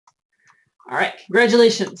All right,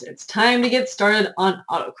 congratulations. It's time to get started on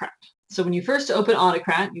Autocrat. So when you first open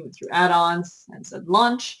Autocrat, you went through add-ons and said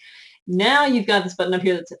launch. Now you've got this button up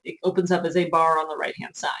here that it opens up as a bar on the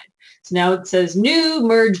right-hand side. So now it says new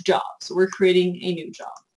merge job. So we're creating a new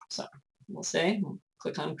job. So we'll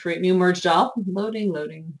click on create new merge job. Loading,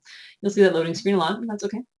 loading. You'll see that loading screen a lot. That's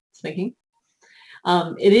okay. It's thinking.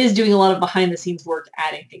 It is doing a lot of behind the scenes work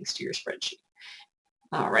adding things to your spreadsheet.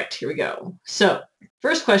 All right, here we go. So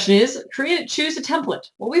first question is choose a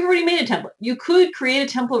template. Well, we've already made a template. You could create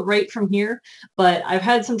a template right from here, but I've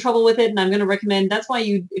had some trouble with it, and I'm going to recommend, that's why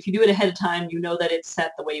if you do it ahead of time, you know that it's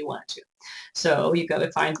set the way you want it to. So you've got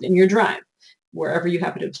to find it in your drive, wherever you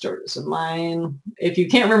happen to have stored it. So mine, if you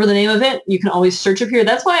can't remember the name of it, you can always search up here.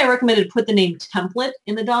 That's why I recommended put the name template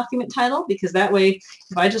in the document title, because that way,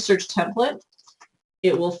 if I just search template,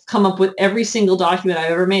 it will come up with every single document I've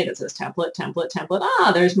ever made that says template, template, template.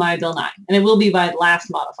 Ah, there's my Bill 9. And it will be by last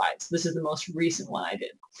modified. So this is the most recent one I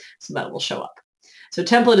did. So that will show up. So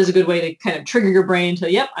template is a good way to kind of trigger your brain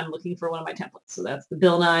to, yep, I'm looking for one of my templates. So that's the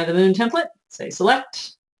Bill Nye the Moon template. Say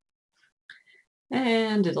select.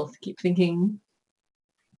 And it'll keep thinking.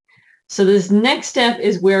 So this next step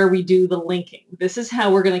is where we do the linking. This is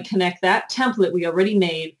how we're going to connect that template we already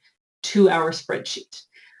made to our spreadsheet.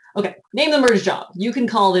 Okay, name the merge job. You can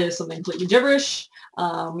call this something completely gibberish.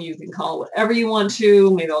 You can call it whatever you want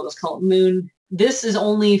to. Maybe I'll just call it moon. This is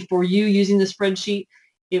only for you using the spreadsheet.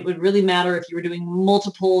 It would really matter if you were doing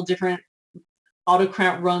multiple different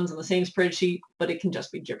Autocrat runs on the same spreadsheet, but it can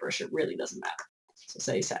just be gibberish. It really doesn't matter. So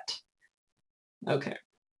say set. Okay,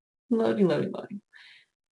 loading, loading, loading.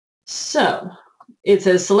 So it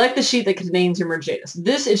says select the sheet that contains your merge data. So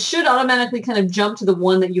it should automatically kind of jump to the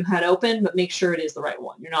one that you had open, but make sure it is the right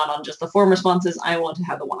one. You're not on just the form responses. I want to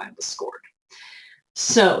have the one I was scored.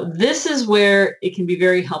 So this is where it can be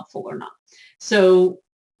very helpful or not. So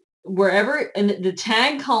wherever, and the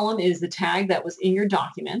tag column is the tag that was in your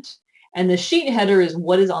document, and the sheet header is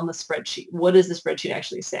what is on the spreadsheet. What does the spreadsheet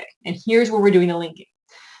actually say? And here's where we're doing the linking.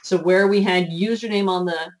 So where we had username on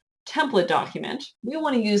the template document, we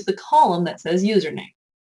want to use the column that says username.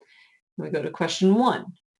 We go to question 1.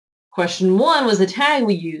 Question 1 was the tag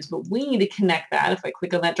we used, but we need to connect that, if I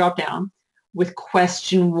click on that drop down, with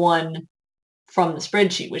question 1 from the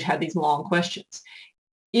spreadsheet, which had these long questions.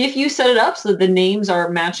 If you set it up so that the names are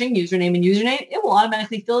matching, username and username, it will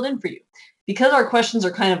automatically fill it in for you. Because our questions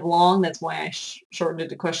are kind of long, that's why I shortened it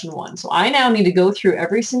to question 1. So I now need to go through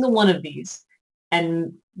every single one of these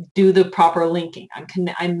and do the proper linking.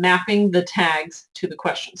 I'm mapping the tags to the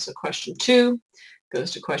questions. So question 2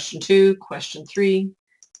 goes to question 2, question 3,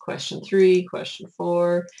 question 3, question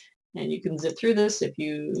 4, and you can zip through this if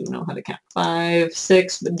you know how to count. 5,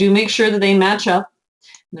 6, but do make sure that they match up.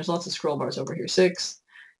 And there's lots of scroll bars over here. 6,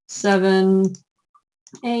 7,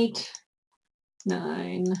 8,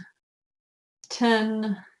 9,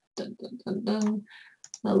 10, dun, dun, dun, dun,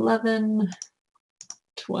 11,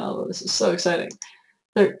 12. This is so exciting.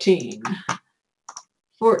 13,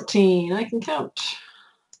 14, I can count.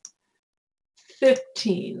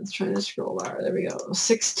 15, let's try the scroll bar, there we go.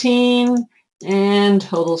 16, and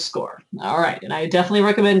total score. All right, and I definitely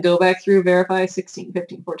recommend go back through, verify 16,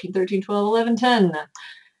 15, 14, 13, 12, 11, 10,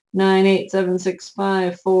 9, 8, 7, 6,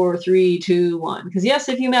 5, 4, 3, 2, 1. Because yes,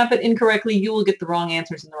 if you map it incorrectly, you will get the wrong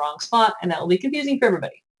answers in the wrong spot, and that will be confusing for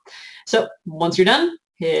everybody. So once you're done,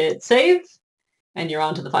 hit save, and you're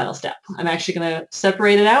on to the final step. I'm actually going to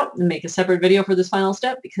separate it out and make a separate video for this final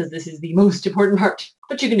step because this is the most important part,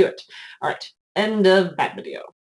 but you can do it. All right, end of that video.